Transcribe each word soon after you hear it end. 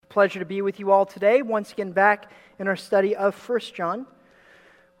pleasure to be with you all today, once again back in our study of 1 John.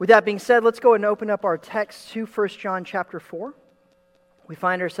 With that being said, let's go and open up our text to 1 John chapter 4. We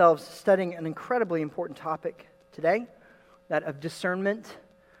find ourselves studying an incredibly important topic today, that of discernment.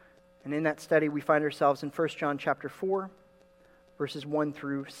 And in that study, we find ourselves in 1 John chapter 4, verses 1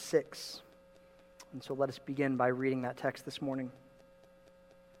 through 6. And so let us begin by reading that text this morning.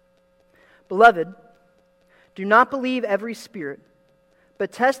 Beloved, do not believe every spirit,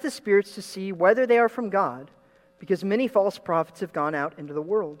 but test the spirits to see whether they are from God, because many false prophets have gone out into the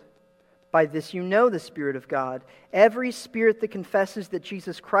world. By this you know the Spirit of God. Every spirit that confesses that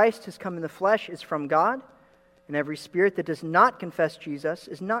Jesus Christ has come in the flesh is from God, and every spirit that does not confess Jesus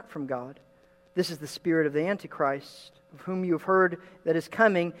is not from God. This is the spirit of the Antichrist, of whom you have heard that is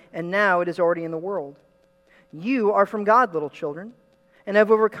coming, and now it is already in the world. You are from God, little children, and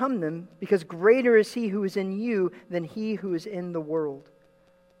have overcome them, because greater is He who is in you than he who is in the world.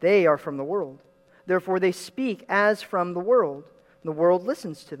 They are from the world. Therefore they speak as from the world. The world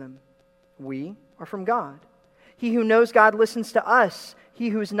listens to them. We are from God. He who knows God listens to us. He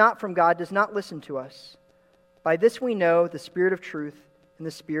who is not from God does not listen to us. By this we know the spirit of truth and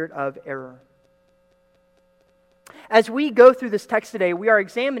the spirit of error. As we go through this text today, we are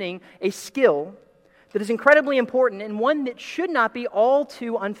examining a skill that is incredibly important and one that should not be all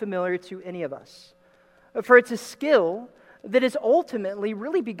too unfamiliar to any of us. For it's a skill that is ultimately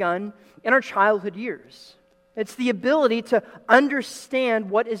really begun in our childhood years. It's the ability to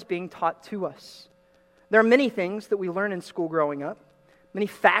understand what is being taught to us. There are many things that we learn in school growing up, many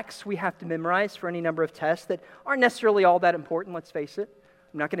facts we have to memorize for any number of tests that aren't necessarily all that important, let's face it.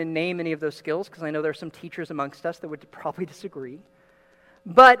 I'm not going to name any of those skills because I know there are some teachers amongst us that would probably disagree.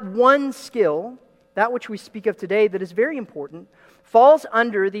 But one skill, that which we speak of today that is very important, falls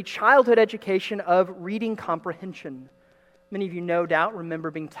under the childhood education of reading comprehension. Many of you, no doubt,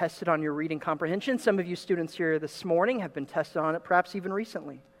 remember being tested on your reading comprehension. Some of you students here this morning have been tested on it, perhaps even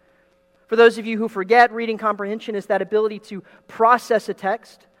recently. For those of you who forget, reading comprehension is that ability to process a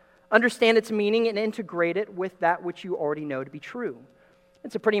text, understand its meaning, and integrate it with that which you already know to be true.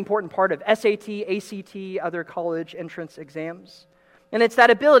 It's a pretty important part of SAT, ACT, other college entrance exams. And it's that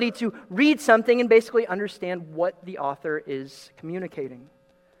ability to read something and basically understand what the author is communicating.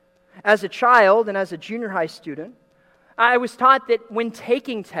 As a child and as a junior high student, I was taught that when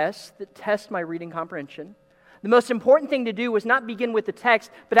taking tests that test my reading comprehension, the most important thing to do was not begin with the text,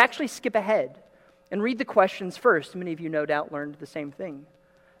 but actually skip ahead and read the questions first. Many of you, no doubt, learned the same thing.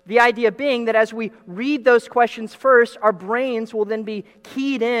 The idea being that as we read those questions first, our brains will then be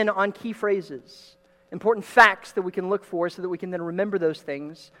keyed in on key phrases, important facts that we can look for so that we can then remember those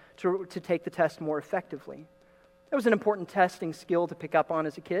things to take the test more effectively. That was an important testing skill to pick up on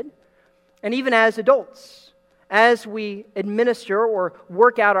as a kid. And even as adults, as we administer or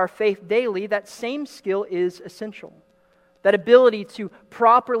work out our faith daily, that same skill is essential. That ability to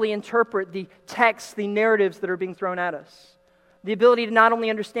properly interpret the texts, the narratives that are being thrown at us. The ability to not only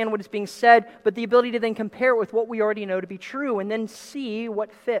understand what is being said, but the ability to then compare it with what we already know to be true and then see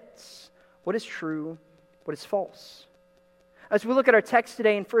what fits, what is true, what is false. As we look at our text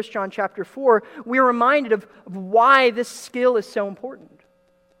today in 1 John chapter 4, we are reminded of why this skill is so important.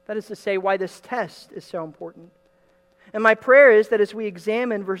 That is to say, why this test is so important. And my prayer is that as we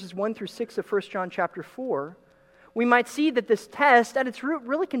examine verses 1 through 6 of 1 John chapter 4, we might see that this test at its root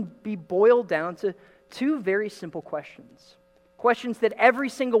really can be boiled down to two very simple questions. Questions that every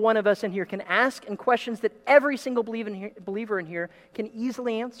single one of us in here can ask, and questions that every single believer in here can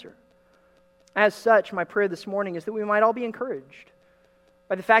easily answer. As such, my prayer this morning is that we might all be encouraged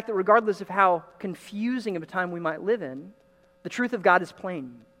by the fact that regardless of how confusing of a time we might live in, the truth of God is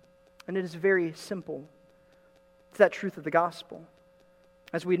plain, and it is very simple. It's that truth of the gospel.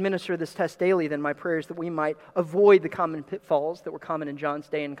 As we administer this test daily, then my prayer is that we might avoid the common pitfalls that were common in John's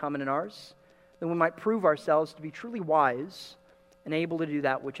day and common in ours, that we might prove ourselves to be truly wise and able to do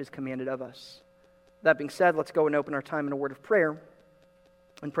that which is commanded of us. That being said, let's go and open our time in a word of prayer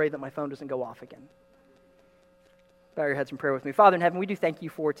and pray that my phone doesn't go off again. Bow your heads in prayer with me. Father in heaven, we do thank you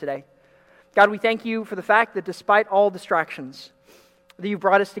for today. God, we thank you for the fact that despite all distractions, that you've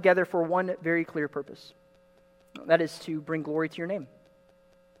brought us together for one very clear purpose. That is to bring glory to your name.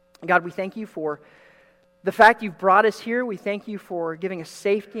 God, we thank you for the fact you've brought us here. We thank you for giving us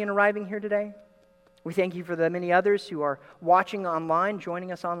safety in arriving here today. We thank you for the many others who are watching online,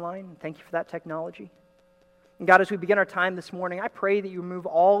 joining us online. Thank you for that technology. And God, as we begin our time this morning, I pray that you remove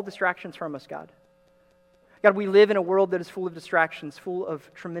all distractions from us, God. God, we live in a world that is full of distractions, full of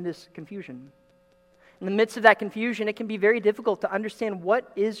tremendous confusion. In the midst of that confusion, it can be very difficult to understand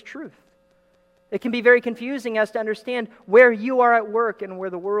what is truth. It can be very confusing as to understand where you are at work and where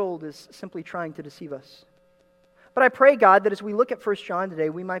the world is simply trying to deceive us. But I pray, God, that as we look at 1 John today,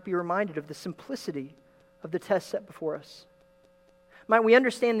 we might be reminded of the simplicity of the test set before us. Might we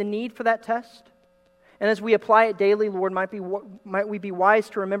understand the need for that test? And as we apply it daily, Lord, might we be wise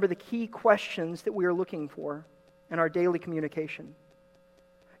to remember the key questions that we are looking for in our daily communication.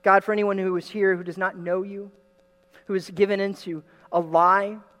 God, for anyone who is here who does not know you, who is given into a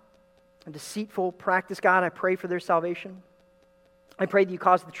lie, a deceitful practice, God, I pray for their salvation. I pray that you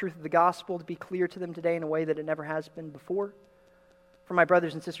cause the truth of the gospel to be clear to them today in a way that it never has been before. For my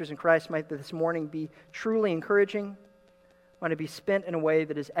brothers and sisters in Christ, might this morning be truly encouraging. Might it be spent in a way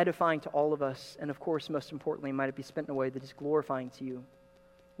that is edifying to all of us. And of course, most importantly, might it be spent in a way that is glorifying to you.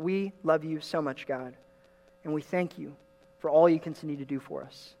 We love you so much, God. And we thank you for all you continue to do for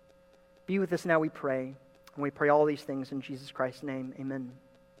us. Be with us now, we pray. And we pray all these things in Jesus Christ's name. Amen.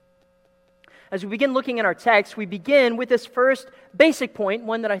 As we begin looking at our text, we begin with this first basic point,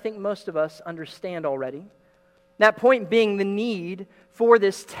 one that I think most of us understand already. That point being the need for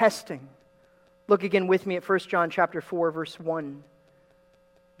this testing. Look again with me at 1 John chapter 4, verse 1.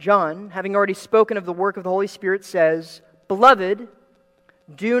 John, having already spoken of the work of the Holy Spirit, says, "Beloved,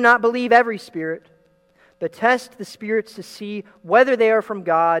 do not believe every spirit, but test the spirits to see whether they are from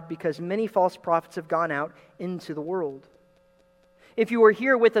God, because many false prophets have gone out into the world." If you were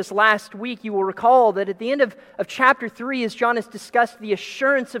here with us last week, you will recall that at the end of chapter 3, as John has discussed the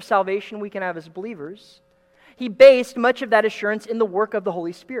assurance of salvation we can have as believers, he based much of that assurance in the work of the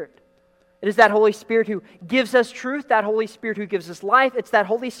Holy Spirit. It is that Holy Spirit who gives us truth, that Holy Spirit who gives us life. It's that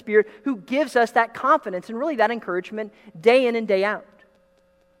Holy Spirit who gives us that confidence and really that encouragement day in and day out.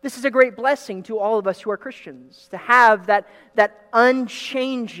 This is a great blessing to all of us who are Christians, to have that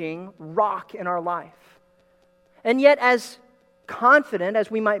unchanging rock in our life. And yet, as confident as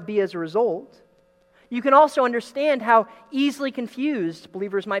we might be as a result, you can also understand how easily confused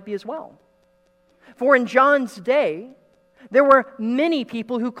believers might be as well. For in John's day, there were many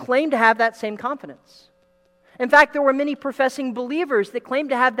people who claimed to have that same confidence. In fact, there were many professing believers that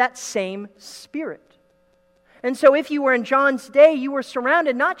claimed to have that same spirit. And so if you were in John's day, you were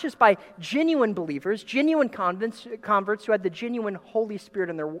surrounded not just by genuine believers, genuine converts who had the genuine Holy Spirit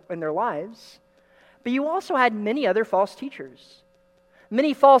in their lives, but you also had many other false teachers.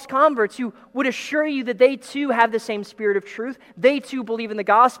 Many false converts who would assure you that they too have the same spirit of truth. They too believe in the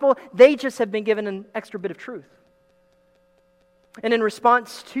gospel. They just have been given an extra bit of truth. And in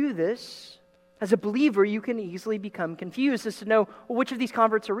response to this, as a believer, you can easily become confused as to know which of these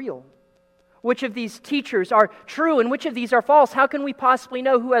converts are real, which of these teachers are true, and which of these are false. How can we possibly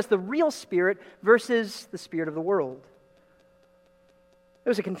know who has the real spirit versus the spirit of the world? It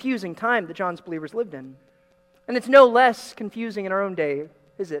was a confusing time that John's believers lived in. And it's no less confusing in our own day,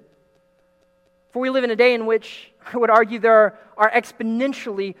 is it? For we live in a day in which I would argue there are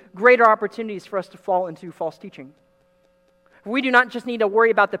exponentially greater opportunities for us to fall into false teaching. We do not just need to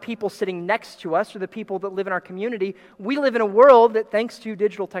worry about the people sitting next to us or the people that live in our community. We live in a world that, thanks to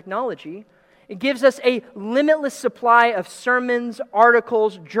digital technology, it gives us a limitless supply of sermons,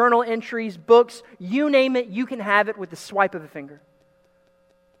 articles, journal entries, books, you name it, you can have it with the swipe of a finger.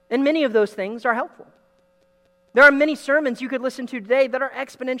 And many of those things are helpful. There are many sermons you could listen to today that are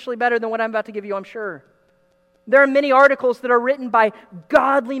exponentially better than what I'm about to give you, I'm sure. There are many articles that are written by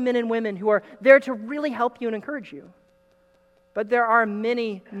godly men and women who are there to really help you and encourage you. But there are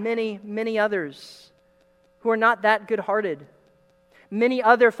many, many, many others who are not that good-hearted. Many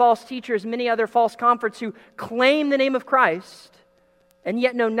other false teachers, many other false converts who claim the name of Christ and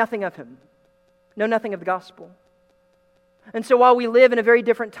yet know nothing of Him, know nothing of the gospel. And so while we live in a very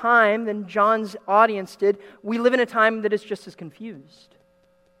different time than John's audience did, we live in a time that is just as confused.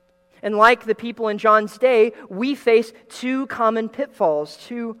 And like the people in John's day, we face two common pitfalls,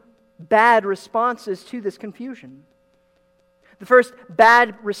 two bad responses to this confusion. The first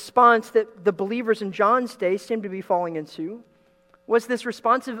bad response that the believers in John's day seemed to be falling into was this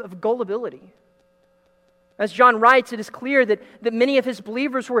response of gullibility. As John writes, it is clear that many of his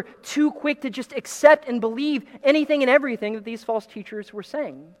believers were too quick to just accept and believe anything and everything that these false teachers were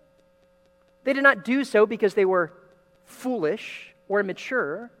saying. They did not do so because they were foolish or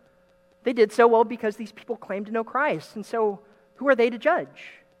immature. They did so, well, because these people claimed to know Christ. And so, who are they to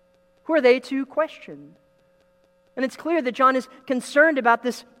judge? Who are they to question? And it's clear that John is concerned about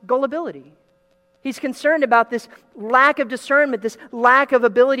this gullibility. He's concerned about this lack of discernment, this lack of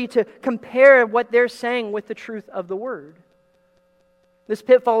ability to compare what they're saying with the truth of the Word. This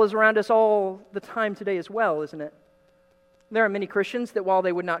pitfall is around us all the time today as well, isn't it? There are many Christians that, while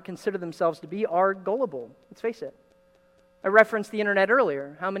they would not consider themselves to be, are gullible. Let's face it. I referenced the internet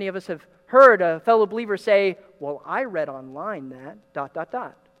earlier. How many of us have heard a fellow believer say, well, I read online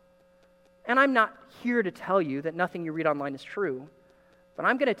that, ... And I'm not here to tell you that nothing you read online is true, but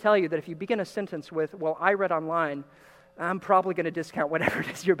I'm going to tell you that if you begin a sentence with, well, I read online, I'm probably going to discount whatever it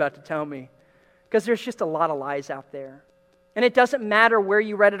is you're about to tell me, because there's just a lot of lies out there. And it doesn't matter where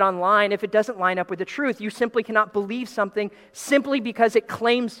you read it online. If it doesn't line up with the truth, you simply cannot believe something simply because it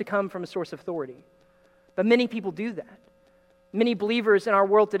claims to come from a source of authority. But many people do that. Many believers in our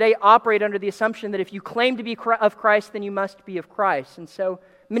world today operate under the assumption that if you claim to be of Christ, then you must be of Christ. And so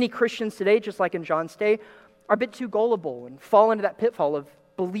many Christians today, just like in John's day, are a bit too gullible and fall into that pitfall of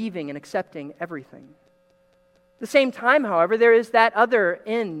believing and accepting everything. At the same time, however, there is that other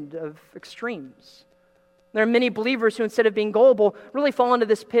end of extremes. There are many believers who, instead of being gullible, really fall into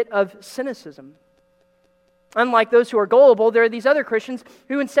this pit of cynicism. Unlike those who are gullible, there are these other Christians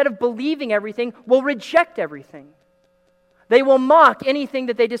who, instead of believing everything, will reject everything. They will mock anything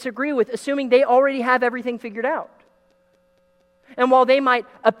that they disagree with, assuming they already have everything figured out. And while they might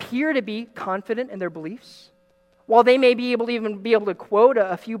appear to be confident in their beliefs, while they may be able to quote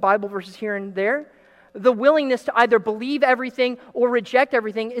a few Bible verses here and there, the willingness to either believe everything or reject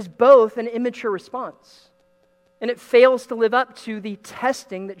everything is both an immature response. And it fails to live up to the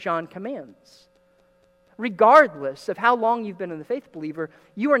testing that John commands. Regardless of how long you've been in the faith, believer,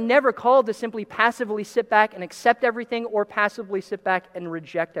 you are never called to simply passively sit back and accept everything or passively sit back and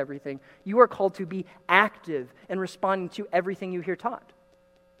reject everything. You are called to be active in responding to everything you hear taught.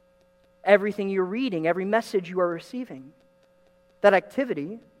 Everything you're reading, every message you are receiving. That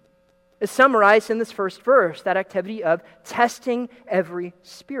activity is summarized in this first verse, that activity of testing every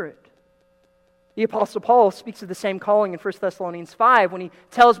spirit. The Apostle Paul speaks of the same calling in 1 Thessalonians 5 when he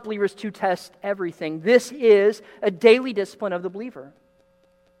tells believers to test everything. This is a daily discipline of the believer.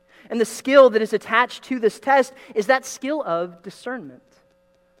 And the skill that is attached to this test is that skill of discernment.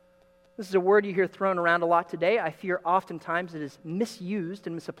 This is a word you hear thrown around a lot today. I fear oftentimes it is misused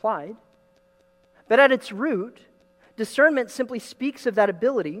and misapplied. But at its root, discernment simply speaks of that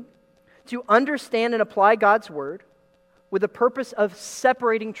ability to understand and apply God's word with the purpose of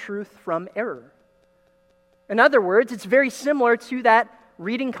separating truth from error. In other words, it's very similar to that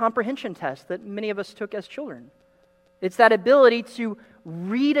reading comprehension test that many of us took as children. It's that ability to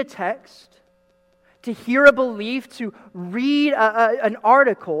read a text, to hear a belief, to read an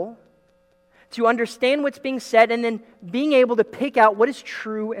article, to understand what's being said, and then being able to pick out what is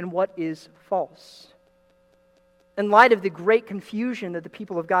true and what is false. In light of the great confusion that the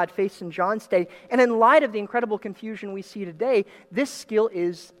people of God faced in John's day, and in light of the incredible confusion we see today, this skill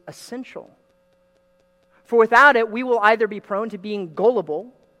is essential. For without it, we will either be prone to being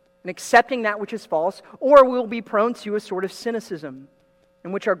gullible and accepting that which is false, or we will be prone to a sort of cynicism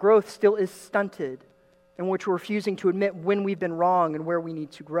in which our growth still is stunted, in which we're refusing to admit when we've been wrong and where we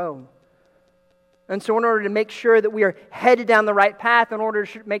need to grow. And so in order to make sure that we are headed down the right path, in order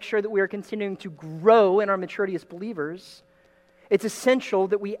to make sure that we are continuing to grow in our maturity as believers, it's essential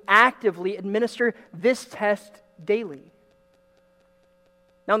that we actively administer this test daily.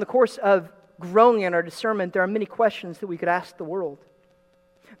 Now, in the course of growing in our discernment, there are many questions that we could ask the world.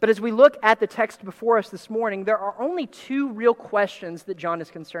 But as we look at the text before us this morning, there are only two real questions that John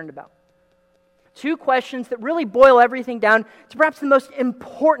is concerned about. Two questions that really boil everything down to perhaps the most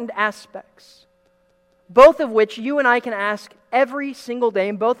important aspects, both of which you and I can ask every single day,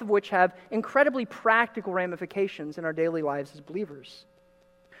 and both of which have incredibly practical ramifications in our daily lives as believers.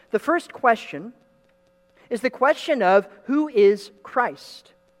 The first question is the question of who is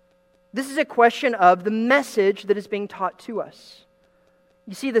Christ? This is a question of the message that is being taught to us.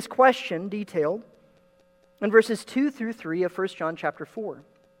 You see this question detailed in verses 2 through 3 of 1 John chapter 4.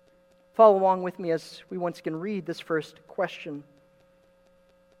 Follow along with me as we once again read this first question.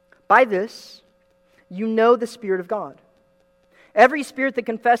 By this, you know the Spirit of God. Every spirit that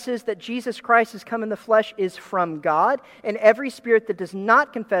confesses that Jesus Christ has come in the flesh is from God, and every spirit that does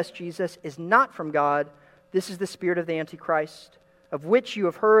not confess Jesus is not from God. This is the spirit of the Antichrist, of which you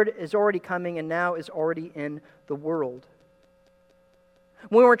have heard is already coming and now is already in the world.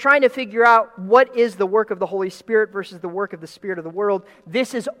 When we're trying to figure out what is the work of the Holy Spirit versus the work of the spirit of the world,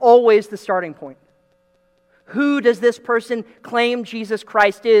 this is always the starting point. Who does this person claim Jesus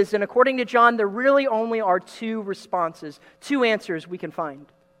Christ is? And according to John, there really only are two responses, two answers we can find.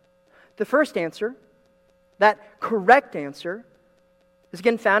 The first answer, that correct answer, is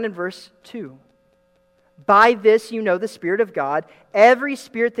again found in verse 2. By this you know the Spirit of God. Every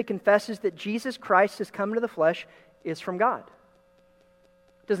spirit that confesses that Jesus Christ has come into the flesh is from God.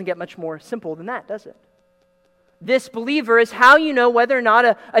 It doesn't get much more simple than that, does it? This, believer, is how you know whether or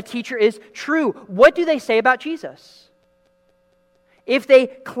not a teacher is true. What do they say about Jesus? if they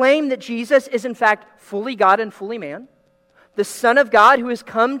claim that Jesus is in fact fully God and fully man, the Son of God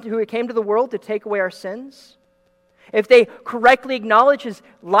who came to the world to take away our sins, if they correctly acknowledge his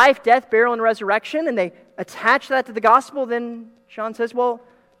life, death, burial, and resurrection, and they attach that to the gospel, then John says, well,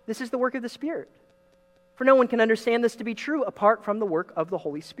 this is the work of the Spirit. For no one can understand this to be true apart from the work of the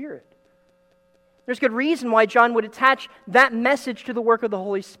Holy Spirit. There's good reason why John would attach that message to the work of the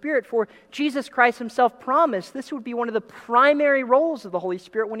Holy Spirit, for Jesus Christ himself promised this would be one of the primary roles of the Holy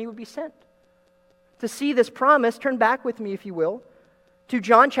Spirit when he would be sent. To see this promise, turn back with me, if you will, to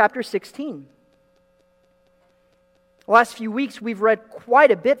John chapter 16. The last few weeks, we've read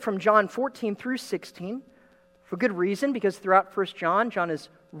quite a bit from John 14 through 16, for good reason, because throughout 1 John is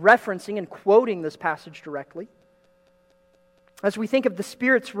referencing and quoting this passage directly. As we think of the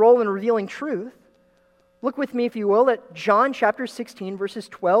Spirit's role in revealing truth, look with me, if you will, at John chapter 16, verses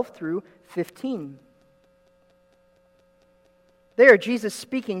 12 through 15. There, Jesus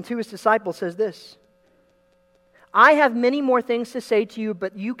speaking to his disciples says this, "I have many more things to say to you,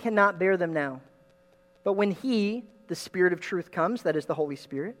 but you cannot bear them now. But when He, the Spirit of truth, comes," that is the Holy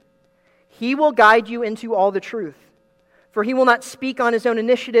Spirit, "He will guide you into all the truth. For He will not speak on His own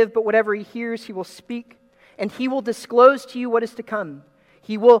initiative, but whatever He hears, He will speak, and He will disclose to you what is to come.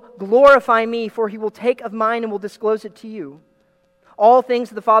 He will glorify me, for He will take of mine and will disclose it to you. All things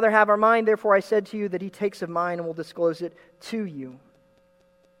that the Father have are mine, therefore I said to you that He takes of mine and will disclose it to you."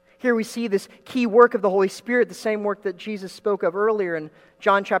 Here we see this key work of the Holy Spirit, the same work that Jesus spoke of earlier in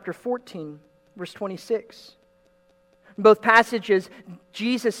John chapter 14, verse 26. In both passages,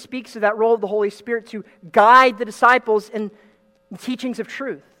 Jesus speaks of that role of the Holy Spirit to guide the disciples in the teachings of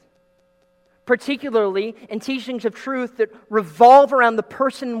truth, particularly in teachings of truth that revolve around the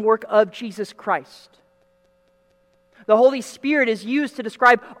person and work of Jesus Christ. The Holy Spirit is used to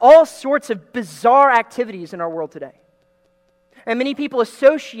describe all sorts of bizarre activities in our world today. And many people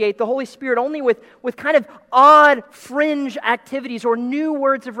associate the Holy Spirit only with kind of odd fringe activities or new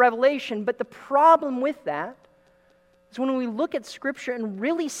words of revelation. But the problem with that is when we look at Scripture and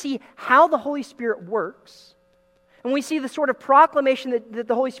really see how the Holy Spirit works, and we see the sort of proclamation that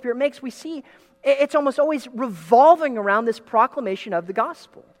the Holy Spirit makes, we see it's almost always revolving around this proclamation of the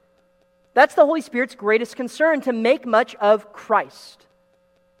gospel. That's the Holy Spirit's greatest concern, to make much of Christ.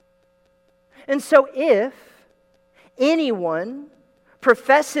 And so if anyone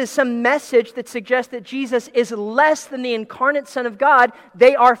professes some message that suggests that Jesus is less than the incarnate Son of God,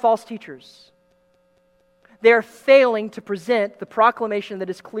 they are false teachers. They are failing to present the proclamation that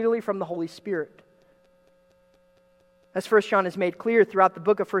is clearly from the Holy Spirit. As 1 John has made clear throughout the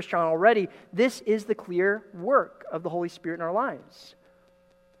book of 1 John already, this is the clear work of the Holy Spirit in our lives.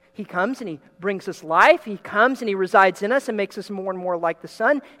 He comes and He brings us life. He comes and He resides in us and makes us more and more like the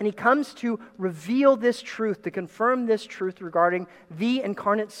Son. And He comes to reveal this truth, to confirm this truth regarding the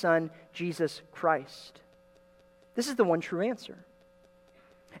incarnate Son, Jesus Christ. This is the one true answer.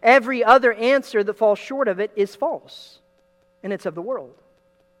 Every other answer that falls short of it is false, and it's of the world.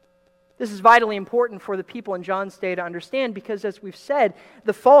 This is vitally important for the people in John's day to understand, because as we've said,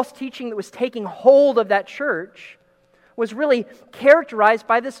 the false teaching that was taking hold of that church was really characterized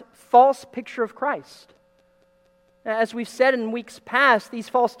by this false picture of Christ. As we've said in weeks past, these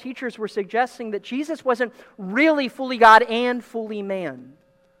false teachers were suggesting that Jesus wasn't really fully God and fully man.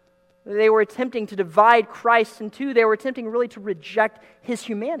 They were attempting to divide Christ in two. They were attempting really to reject His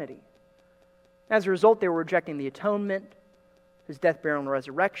humanity. As a result, they were rejecting the atonement, His death, burial, and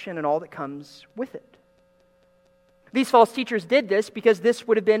resurrection, and all that comes with it. These false teachers did this because this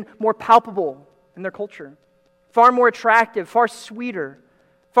would have been more palpable in their culture. Far more attractive, far sweeter,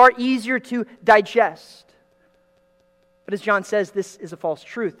 far easier to digest. But as John says, this is a false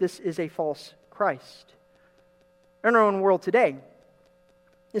truth. This is a false Christ. In our own world today,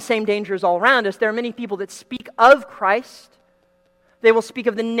 the same danger is all around us. There are many people that speak of Christ. They will speak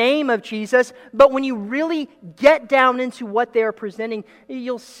of the name of Jesus, but when you really get down into what they are presenting,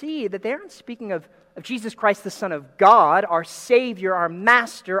 you'll see that they aren't speaking of Jesus Christ, the Son of God, our Savior, our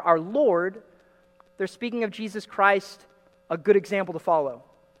Master, our Lord. They're speaking of Jesus Christ, a good example to follow.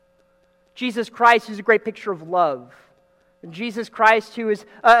 Jesus Christ, who's a great picture of love. And Jesus Christ, who is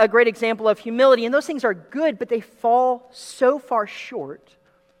a great example of humility. And those things are good, but they fall so far short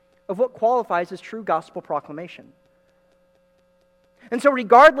of what qualifies as true gospel proclamation. And so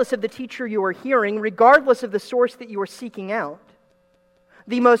regardless of the teacher you are hearing, regardless of the source that you are seeking out,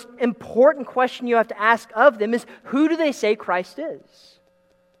 the most important question you have to ask of them is, who do they say Christ is?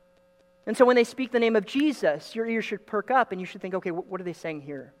 And so when they speak the name of Jesus, your ears should perk up and you should think, okay, what are they saying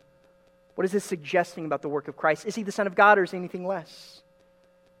here? What is this suggesting about the work of Christ? Is He the Son of God or is He anything less?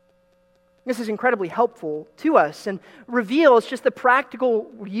 This is incredibly helpful to us and reveals just the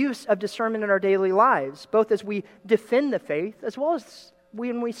practical use of discernment in our daily lives, both as we defend the faith as well as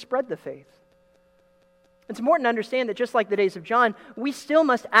when we spread the faith. It's important to understand that just like the days of John, we still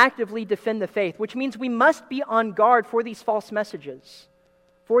must actively defend the faith, which means we must be on guard for these false messages,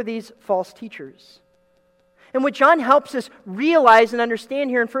 for these false teachers. And what John helps us realize and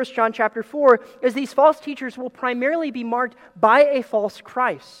understand here in 1 John chapter 4 is these false teachers will primarily be marked by a false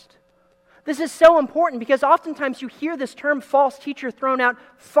Christ. This is so important because oftentimes you hear this term false teacher thrown out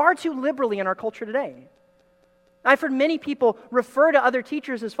far too liberally in our culture today. I've heard many people refer to other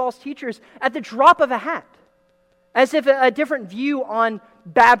teachers as false teachers at the drop of a hat, as if a different view on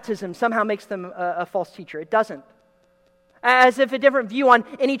baptism somehow makes them a false teacher. It doesn't. As if a different view on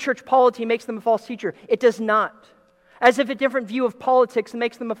any church polity makes them a false teacher. It does not. As if a different view of politics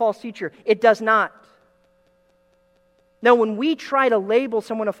makes them a false teacher. It does not. No, when we try to label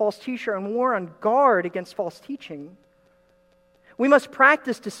someone a false teacher and we're on guard against false teaching, we must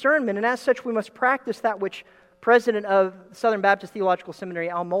practice discernment, and as such we must practice that which President of Southern Baptist Theological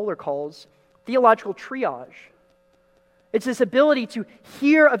Seminary, Al Mohler, calls theological triage. It's this ability to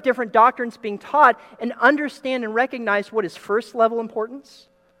hear of different doctrines being taught and understand and recognize what is first level importance,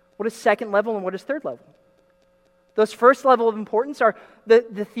 what is second level, and what is third level. Those first level of importance are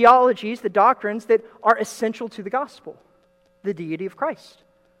the theologies, the doctrines that are essential to the gospel. The deity of Christ,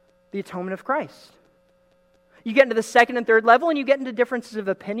 the atonement of Christ. You get into the second and third level and you get into differences of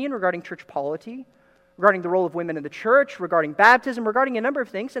opinion regarding church polity, regarding the role of women in the church, regarding baptism, regarding a number of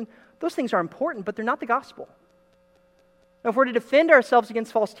things, and those things are important, but they're not the gospel. Now, if we're to defend ourselves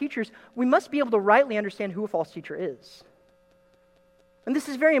against false teachers, we must be able to rightly understand who a false teacher is. And this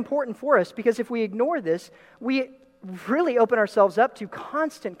is very important for us because if we ignore this, we really open ourselves up to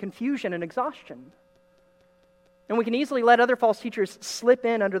constant confusion and exhaustion. And we can easily let other false teachers slip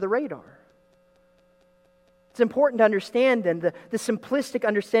in under the radar. It's important to understand then the simplistic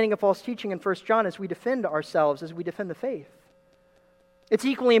understanding of false teaching in 1 John as we defend ourselves, as we defend the faith. It's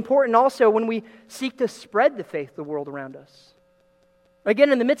equally important also when we seek to spread the faith to the world around us.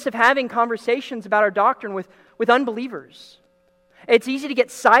 Again, in the midst of having conversations about our doctrine with unbelievers, it's easy to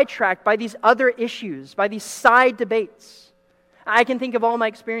get sidetracked by these other issues, by these side debates. I can think of all my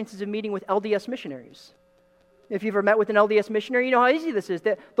experiences of meeting with LDS missionaries. If you've ever met with an LDS missionary, you know how easy this is.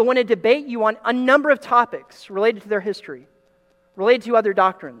 They'll want to debate you on a number of topics related to their history, related to other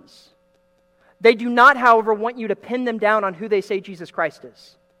doctrines. They do not, however, want you to pin them down on who they say Jesus Christ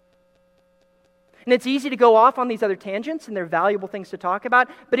is. And it's easy to go off on these other tangents, and they're valuable things to talk about,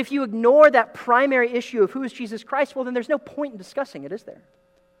 but if you ignore that primary issue of who is Jesus Christ, well, then there's no point in discussing it, is there?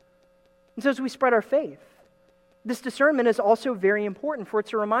 And so as we spread our faith, this discernment is also very important, for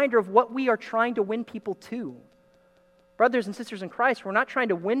it's a reminder of what we are trying to win people to. Brothers and sisters in Christ, we're not trying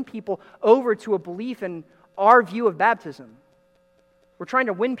to win people over to a belief in our view of baptism. We're trying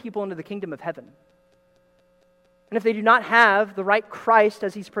to win people into the kingdom of heaven. And if they do not have the right Christ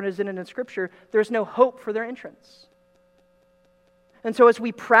as he's presented in Scripture, there's no hope for their entrance. And so as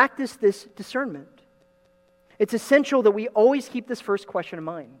we practice this discernment, it's essential that we always keep this first question in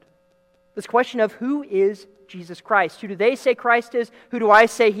mind. This question of who is Jesus Christ? Who do they say Christ is? Who do I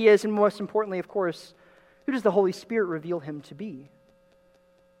say he is? And most importantly, of course, who does the Holy Spirit reveal him to be?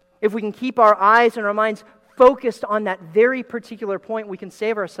 If we can keep our eyes and our minds focused on that very particular point, we can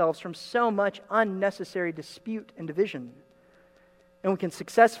save ourselves from so much unnecessary dispute and division. And we can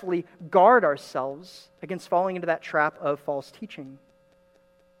successfully guard ourselves against falling into that trap of false teaching.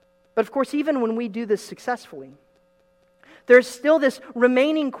 But of course, even when we do this successfully, there's still this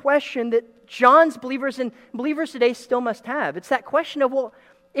remaining question that John's believers and believers today still must have. It's that question of, well,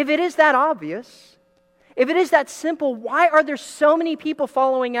 if it is that obvious, if it is that simple, why are there so many people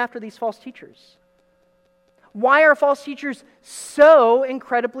following after these false teachers? Why are false teachers so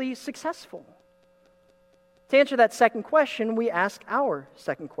incredibly successful? To answer that second question, we ask our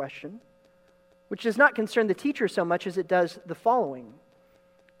second question, which does not concern the teacher so much as it does the following.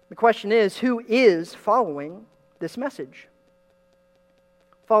 The question is, who is following this message?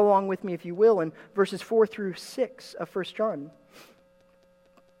 Follow along with me, if you will, in verses 4 through 6 of 1 John.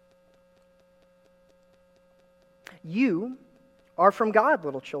 You are from God,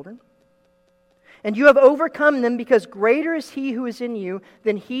 little children, and you have overcome them, because greater is he who is in you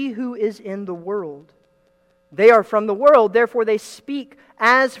than he who is in the world. They are from the world, therefore they speak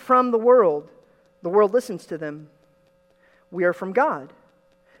as from the world. The world listens to them. We are from God.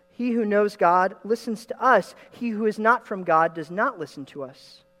 He who knows God listens to us. He who is not from God does not listen to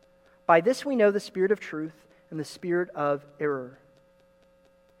us. By this we know the spirit of truth and the spirit of error.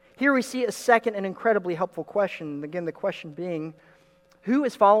 Here we see a second and incredibly helpful question. Again, the question being, Who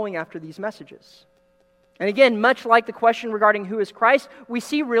is following after these messages? And again, much like the question regarding who is Christ, we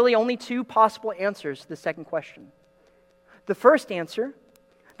see really only two possible answers to the second question. The first answer,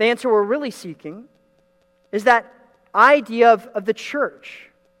 the answer we're really seeking, is that idea of the church,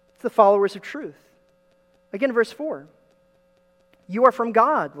 the followers of truth. Again, verse 4. You are from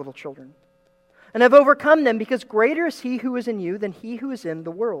God, little children, and have overcome them, because greater is He who is in you than he who is in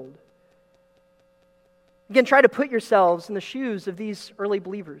the world. Again, try to put yourselves in the shoes of these early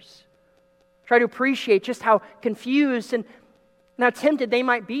believers. Try to appreciate just how confused and how tempted they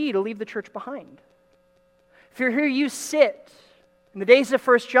might be to leave the church behind. If you're here, you sit in the days of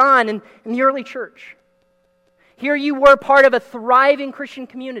 1 John and in the early church. Here you were part of a thriving Christian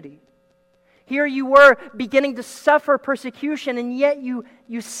community. Here you were beginning to suffer persecution, and yet you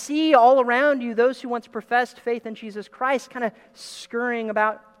see all around you those who once professed faith in Jesus Christ kind of scurrying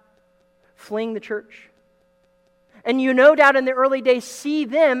about, fleeing the church. And you no doubt in the early days see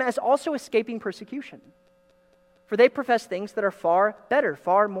them as also escaping persecution. For they profess things that are far better,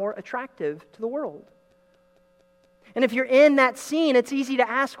 far more attractive to the world. And if you're in that scene, it's easy to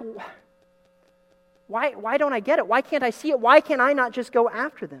ask, why don't I get it? Why can't I see it? Why can't I not just go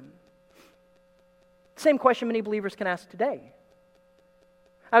after them? Same question many believers can ask today.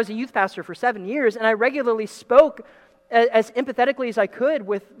 I was a youth pastor for 7 years, and I regularly spoke as empathetically as I could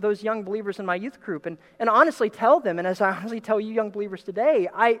with those young believers in my youth group, and honestly tell them, and as I honestly tell you young believers today,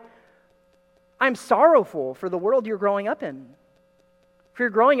 I'm sorrowful for the world you're growing up in. If you're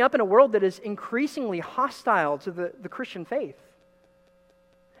growing up in a world that is increasingly hostile to the Christian faith,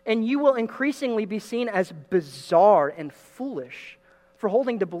 and you will increasingly be seen as bizarre and foolish for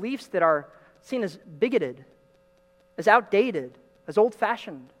holding to beliefs that are seen as bigoted, as outdated, as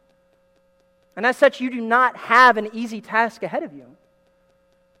old-fashioned. And as such, you do not have an easy task ahead of you.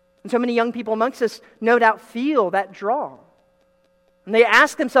 And so many young people amongst us no doubt feel that draw. And they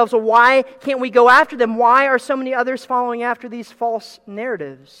ask themselves, well, why can't we go after them? Why are so many others following after these false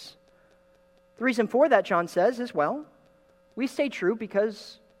narratives? The reason for that, John says, is, well, we stay true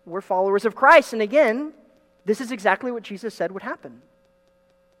because we're followers of Christ. And again, this is exactly what Jesus said would happen.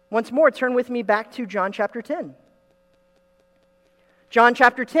 Once more, turn with me back to John chapter 10. John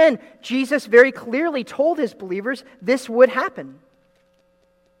chapter 10, Jesus very clearly told his believers this would happen.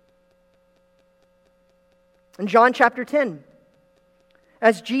 In John chapter 10,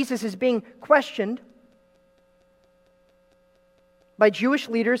 as Jesus is being questioned by Jewish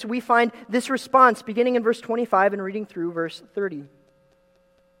leaders, we find this response beginning in verse 25 and reading through verse 30.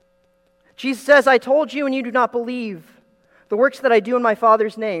 Jesus says, I told you and you do not believe. The works that I do in my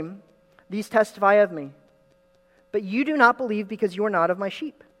Father's name, these testify of me. But you do not believe because you are not of my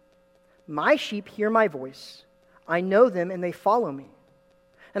sheep. My sheep hear my voice. I know them and they follow me.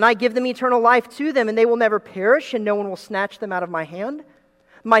 And I give them eternal life to them, and they will never perish, and no one will snatch them out of my hand.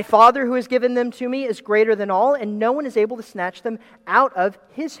 My Father who has given them to me is greater than all, and no one is able to snatch them out of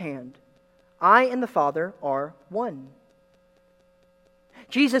his hand. I and the Father are one.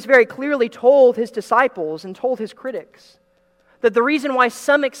 Jesus very clearly told his disciples and told his critics that the reason why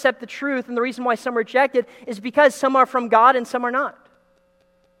some accept the truth and the reason why some reject it is because some are from God and some are not.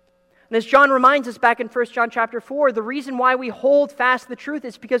 And as John reminds us back in 1 John chapter 4, the reason why we hold fast the truth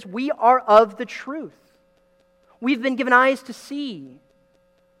is because we are of the truth. We've been given eyes to see,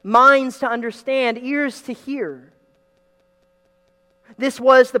 minds to understand, ears to hear. This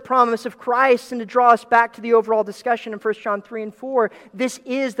was the promise of Christ, and to draw us back to the overall discussion in 1 John 3 and 4, this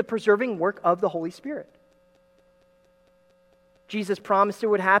is the preserving work of the Holy Spirit. Jesus promised it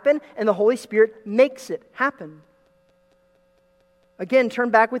would happen, and the Holy Spirit makes it happen. Again, turn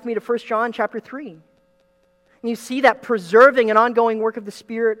back with me to 1 John chapter 3. And you see that preserving and ongoing work of the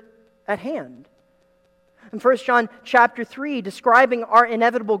Spirit at hand. In 1 John chapter 3, describing our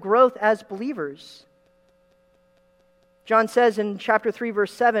inevitable growth as believers, John says in chapter 3,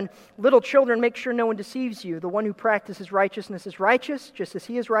 verse 7, little children, make sure no one deceives you. The one who practices righteousness is righteous, just as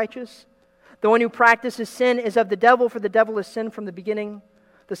he is righteous. The one who practices sin is of the devil, for the devil has sinned from the beginning.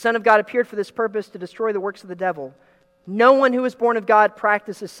 The Son of God appeared for this purpose, to destroy the works of the devil. No one who is born of God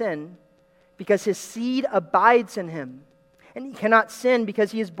practices sin, because his seed abides in him. And he cannot sin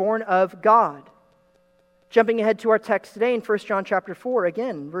because he is born of God. Jumping ahead to our text today in 1 John chapter 4,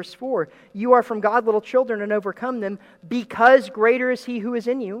 again, verse 4. You are from God, little children, and overcome them, because greater is he who is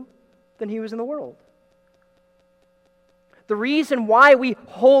in you than he who is in the world. The reason why we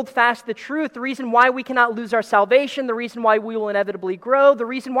hold fast the truth, the reason why we cannot lose our salvation, the reason why we will inevitably grow, the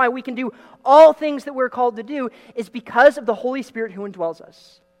reason why we can do all things that we're called to do is because of the Holy Spirit who indwells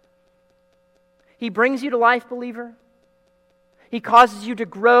us. He brings you to life, believer. He causes you to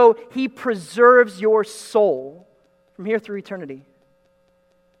grow. He preserves your soul from here through eternity.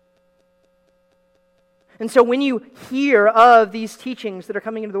 And so when you hear of these teachings that are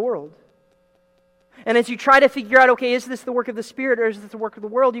coming into the world, and as you try to figure out, okay, is this the work of the Spirit or is this the work of the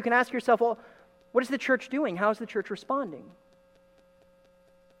world, you can ask yourself, well, what is the church doing? How is the church responding?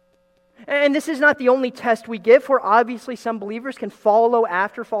 And this is not the only test we give, for obviously some believers can follow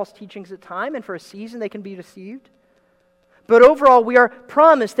after false teachings at time, and for a season they can be deceived. But overall, we are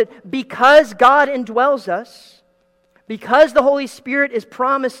promised that because God indwells us, because the Holy Spirit is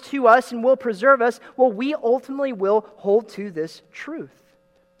promised to us and will preserve us, well, we ultimately will hold to this truth.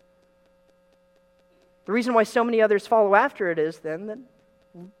 The reason why so many others follow after it is then that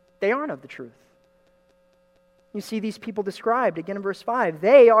they aren't of the truth. You see these people described again in verse 5.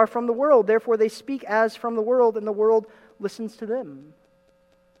 They are from the world, therefore they speak as from the world, and the world listens to them.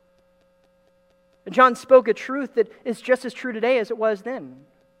 And John spoke a truth that is just as true today as it was then.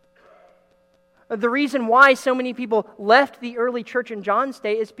 The reason why so many people left the early church in John's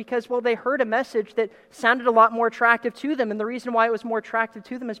day is because, well, they heard a message that sounded a lot more attractive to them. And the reason why it was more attractive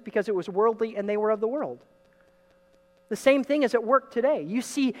to them is because it was worldly and they were of the world. The same thing is at work today. You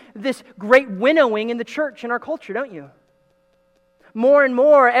see this great winnowing in the church in our culture, don't you? More and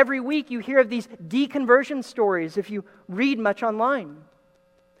more every week you hear of these deconversion stories if you read much online.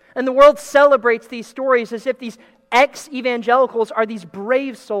 And the world celebrates these stories as if these ex-evangelicals are these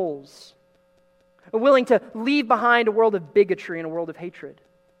brave souls, willing to leave behind a world of bigotry and a world of hatred.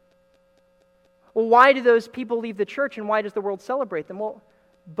 Well, why do those people leave the church and why does the world celebrate them? Well,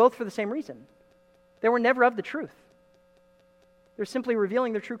 both for the same reason. They were never of the truth. They're simply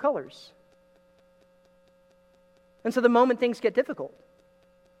revealing their true colors. And so the moment things get difficult,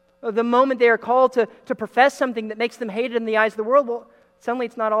 the moment they are called to profess something that makes them hated in the eyes of the world, well, suddenly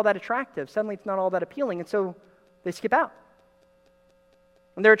it's not all that attractive. Suddenly it's not all that appealing. And so they skip out.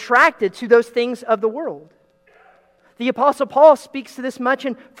 And they're attracted to those things of the world. The Apostle Paul speaks to this much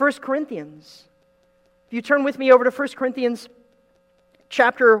in 1 Corinthians. If you turn with me over to 1 Corinthians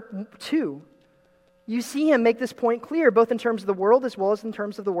chapter 2, you see him make this point clear, both in terms of the world as well as in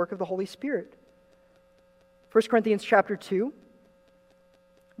terms of the work of the Holy Spirit. 1 Corinthians chapter 2,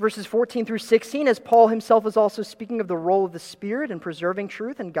 verses 14 through 16, as Paul himself is also speaking of the role of the Spirit in preserving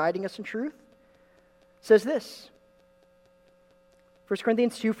truth and guiding us in truth, says this. 1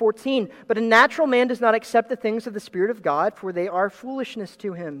 Corinthians 2:14, but a natural man does not accept the things of the Spirit of God, for they are foolishness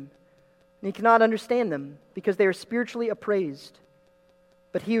to him, and he cannot understand them, because they are spiritually appraised.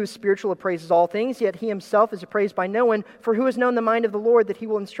 But he who is spiritual appraises all things, yet he himself is appraised by no one, for who has known the mind of the Lord that he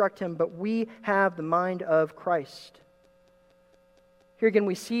will instruct him? But we have the mind of Christ. Here again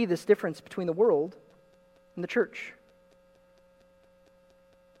we see this difference between the world and the church.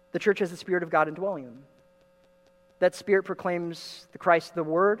 The church has the Spirit of God indwelling them. That Spirit proclaims the Christ of the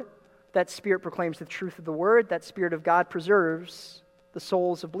Word. That Spirit proclaims the truth of the Word. That Spirit of God preserves the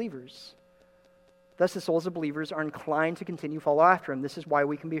souls of believers. Thus the souls of believers are inclined to continue to follow after Him. This is why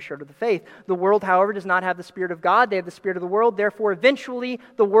we can be assured of the faith. The world, however, does not have the Spirit of God. They have the Spirit of the world. Therefore, eventually,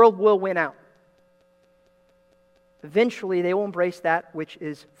 the world will win out. Eventually, they will embrace that which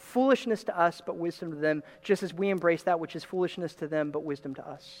is foolishness to us, but wisdom to them, just as we embrace that which is foolishness to them, but wisdom to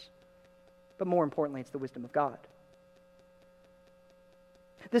us. But more importantly, it's the wisdom of God.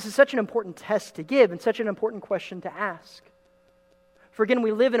 This is such an important test to give and such an important question to ask. For again,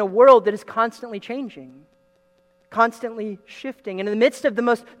 we live in a world that is constantly changing, constantly shifting. And in the midst of the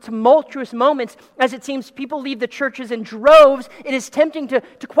most tumultuous moments, as it seems people leave the churches in droves, it is tempting to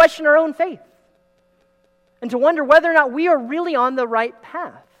question our own faith and to wonder whether or not we are really on the right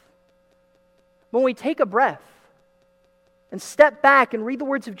path. When we take a breath and step back and read the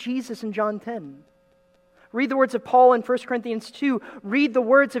words of Jesus in John 10, read the words of Paul in 1 Corinthians 2, read the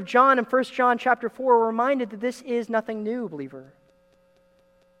words of John in 1 John chapter 4, we're reminded that this is nothing new, believer.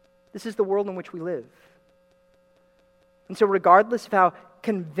 This is the world in which we live. And so regardless of how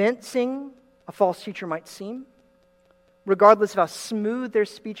convincing a false teacher might seem, regardless of how smooth their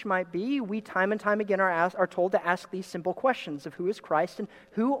speech might be, we time and time again are told to ask these simple questions of who is Christ and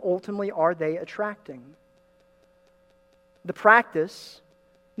who ultimately are they attracting. The practice,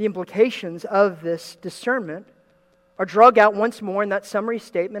 the implications of this discernment are dragged out once more in that summary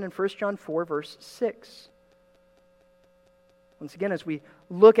statement in 1 John 4, verse 6. Once again, as we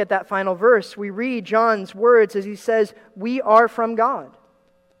look at that final verse, we read John's words as he says, "We are from God.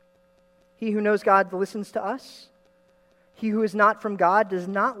 He who knows God listens to us. He who is not from God does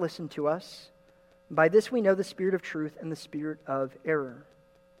not listen to us. By this we know the spirit of truth and the spirit of error."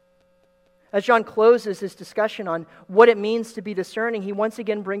 As John closes his discussion on what it means to be discerning, he once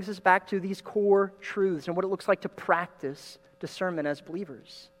again brings us back to these core truths and what it looks like to practice discernment as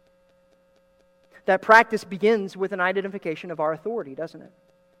believers. That practice begins with an identification of our authority, doesn't it?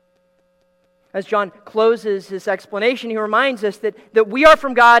 As John closes his explanation, he reminds us that we are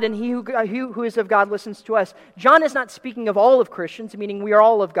from God, and he who is of God listens to us. John is not speaking of all of Christians, meaning we are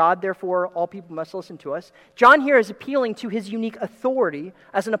all of God, therefore all people must listen to us. John here is appealing to his unique authority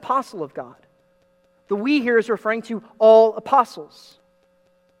as an apostle of God. The we here is referring to all apostles.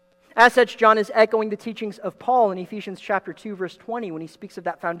 As such, John is echoing the teachings of Paul in Ephesians chapter 2, verse 20, when he speaks of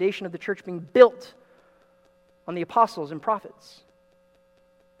that foundation of the church being built on the apostles and prophets.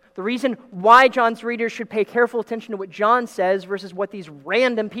 The reason why John's readers should pay careful attention to what John says versus what these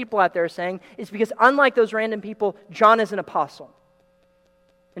random people out there are saying is because unlike those random people, John is an apostle.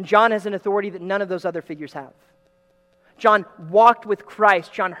 And John has an authority that none of those other figures have. John walked with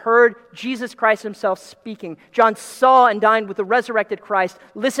Christ. John heard Jesus Christ himself speaking. John saw and dined with the resurrected Christ.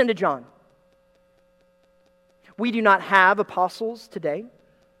 Listen to John. We do not have apostles today.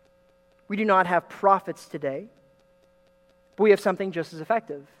 We do not have prophets today. But we have something just as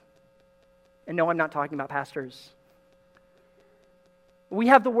effective. And no, I'm not talking about pastors. We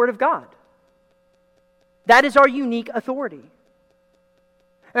have the Word of God. That is our unique authority.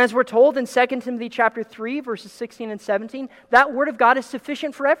 And as we're told in 2 Timothy chapter 3, verses 16 and 17, that Word of God is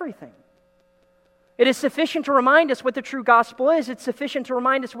sufficient for everything. It is sufficient to remind us what the true gospel is. It's sufficient to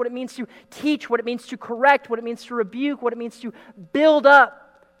remind us what it means to teach, what it means to correct, what it means to rebuke, what it means to build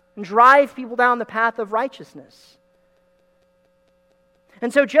up and drive people down the path of righteousness.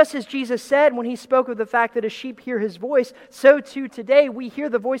 And so just as Jesus said when he spoke of the fact that a sheep hear his voice, so too today we hear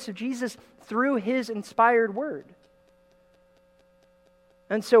the voice of Jesus through his inspired word.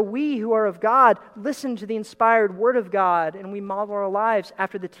 And so we who are of God listen to the inspired word of God and we model our lives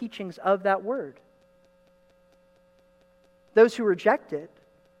after the teachings of that word. Those who reject it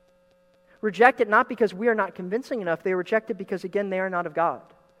not because we are not convincing enough, they reject it because, again, they are not of God.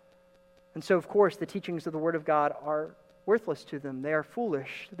 And so, of course, the teachings of the word of God are worthless to them. They are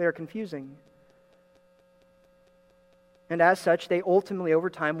foolish. They are confusing. And as such, they ultimately, over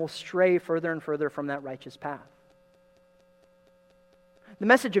time, will stray further and further from that righteous path. The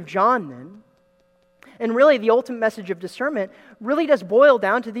message of John, then, and really the ultimate message of discernment, really does boil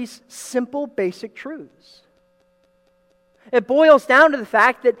down to these simple, basic truths. It boils down to the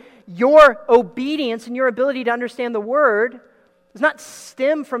fact that your obedience and your ability to understand the Word does not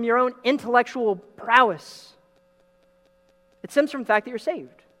stem from your own intellectual prowess. It stems from the fact that you're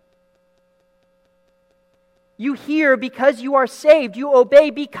saved. You hear because you are saved. You obey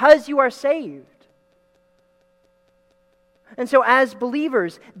because you are saved. And so as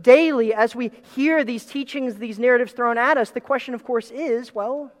believers, daily, as we hear these teachings, these narratives thrown at us, the question, of course, is,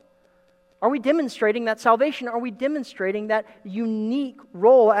 well, are we demonstrating that salvation? Are we demonstrating that unique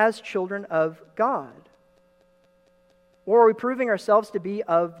role as children of God? Or are we proving ourselves to be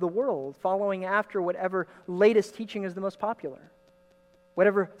of the world, following after whatever latest teaching is the most popular?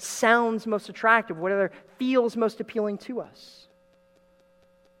 Whatever sounds most attractive, whatever feels most appealing to us?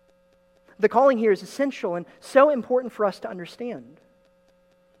 The calling here is essential and so important for us to understand.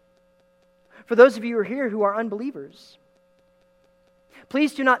 For those of you who are here who are unbelievers,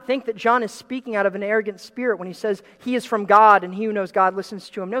 please do not think that John is speaking out of an arrogant spirit when he says he is from God and he who knows God listens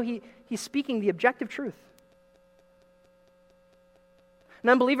to him. No, he's speaking the objective truth. An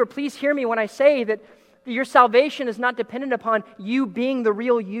unbeliever, please hear me when I say that your salvation is not dependent upon you being the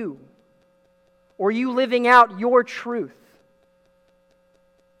real you or you living out your truth.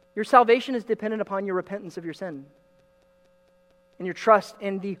 Your salvation is dependent upon your repentance of your sin and your trust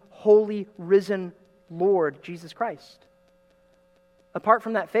in the holy, risen Lord, Jesus Christ. Apart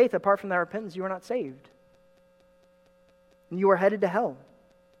from that faith, apart from that repentance, you are not saved. And you are headed to hell.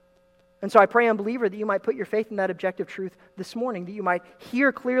 And so I pray, unbeliever, that you might put your faith in that objective truth this morning, that you might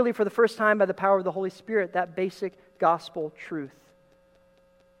hear clearly for the first time by the power of the Holy Spirit that basic gospel truth.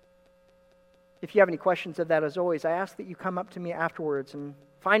 If you have any questions of that, as always, I ask that you come up to me afterwards and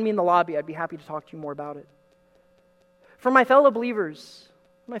find me in the lobby. I'd be happy to talk to you more about it. For my fellow believers,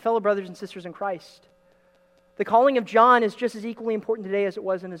 my fellow brothers and sisters in Christ, the calling of John is just as equally important today as it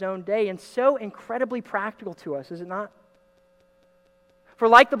was in his own day, and so incredibly practical to us, is it not? For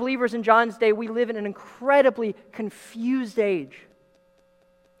like the believers in John's day, we live in an incredibly confused age.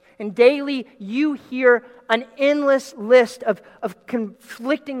 And daily you hear an endless list of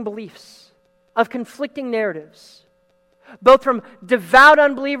conflicting beliefs, of conflicting narratives, both from devout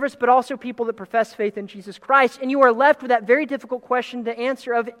unbelievers, but also people that profess faith in Jesus Christ. And you are left with that very difficult question to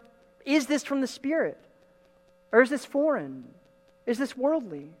answer of, is this from the Spirit? Or is this foreign? Is this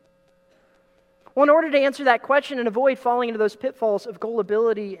worldly? Well, in order to answer that question and avoid falling into those pitfalls of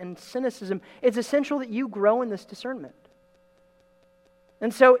gullibility and cynicism, it's essential that you grow in this discernment.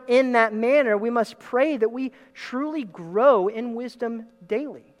 And so in that manner, we must pray that we truly grow in wisdom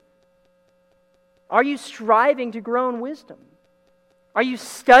daily. Are you striving to grow in wisdom? Are you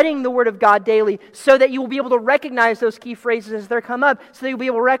studying the Word of God daily so that you will be able to recognize those key phrases as they come up, so that you'll be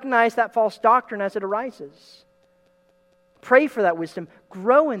able to recognize that false doctrine as it arises? Pray for that wisdom.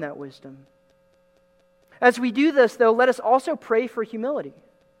 Grow in that wisdom. As we do this, though, let us also pray for humility.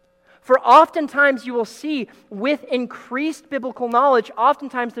 For oftentimes you will see with increased biblical knowledge,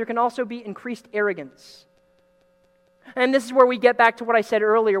 oftentimes there can also be increased arrogance. And this is where we get back to what I said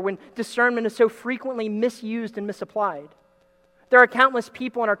earlier, when discernment is so frequently misused and misapplied. There are countless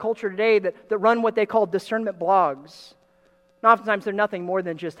people in our culture today that run what they call discernment blogs. And oftentimes they're nothing more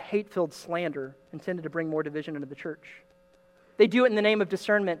than just hate-filled slander intended to bring more division into the church. They do it in the name of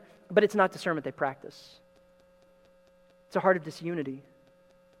discernment, but it's not discernment they practice. It's a heart of disunity.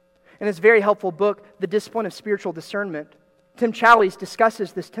 In his very helpful book, The Discipline of Spiritual Discernment, Tim Challies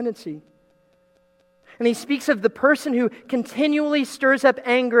discusses this tendency. And he speaks of the person who continually stirs up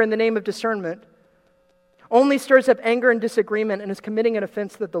anger in the name of discernment, only stirs up anger and disagreement, and is committing an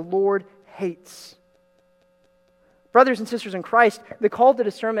offense that the Lord hates. Brothers and sisters in Christ, the call to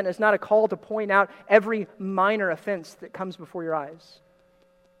discernment is not a call to point out every minor offense that comes before your eyes.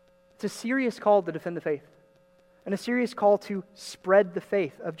 It's a serious call to defend the faith, and a serious call to spread the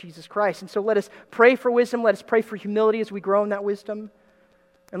faith of Jesus Christ. And so let us pray for wisdom, let us pray for humility as we grow in that wisdom,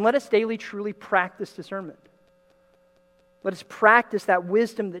 and let us daily truly practice discernment. Let us practice that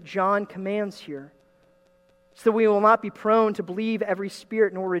wisdom that John commands here, so that we will not be prone to believe every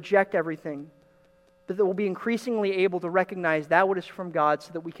spirit nor reject everything, but that we'll be increasingly able to recognize that what is from God,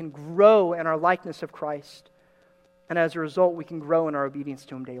 so that we can grow in our likeness of Christ, and as a result we can grow in our obedience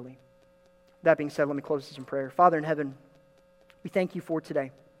to Him daily. That being said, let me close this in prayer. Father in heaven, we thank You for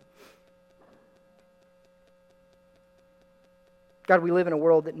today. God, we live in a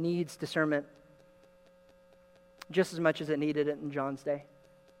world that needs discernment just as much as it needed it in John's day.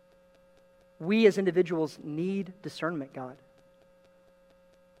 We as individuals need discernment, God.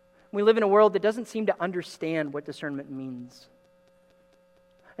 We live in a world that doesn't seem to understand what discernment means.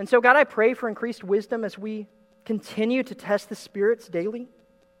 And so, God, I pray for increased wisdom as we continue to test the spirits daily.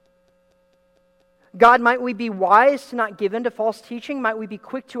 God, might we be wise to not give in to false teaching? Might we be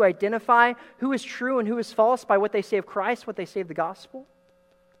quick to identify who is true and who is false by what they say of Christ, what they say of the gospel?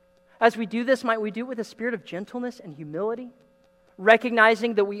 As we do this, might we do it with a spirit of gentleness and humility,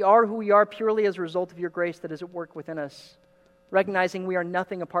 recognizing that we are who we are purely as a result of Your grace that is at work within us, recognizing we are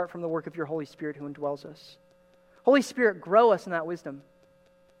nothing apart from the work of Your Holy Spirit who indwells us. Holy Spirit, grow us in that wisdom.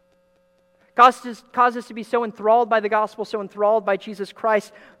 Cause us to be so enthralled by the gospel, so enthralled by Jesus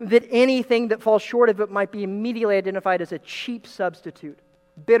Christ, that anything that falls short of it might be immediately identified as a cheap substitute,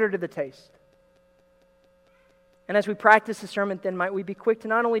 bitter to the taste. And as we practice discernment, then might we be quick to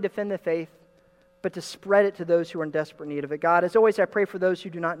not only defend the faith, but to spread it to those who are in desperate need of it. God, as always, I pray for those who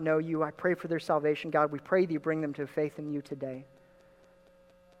do not know You. I pray for their salvation. God, we pray that You bring them to faith in You today.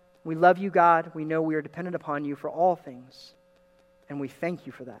 We love You, God. We know we are dependent upon You for all things, and we thank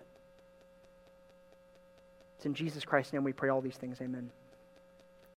You for that. It's in Jesus Christ's name we pray all these things. Amen.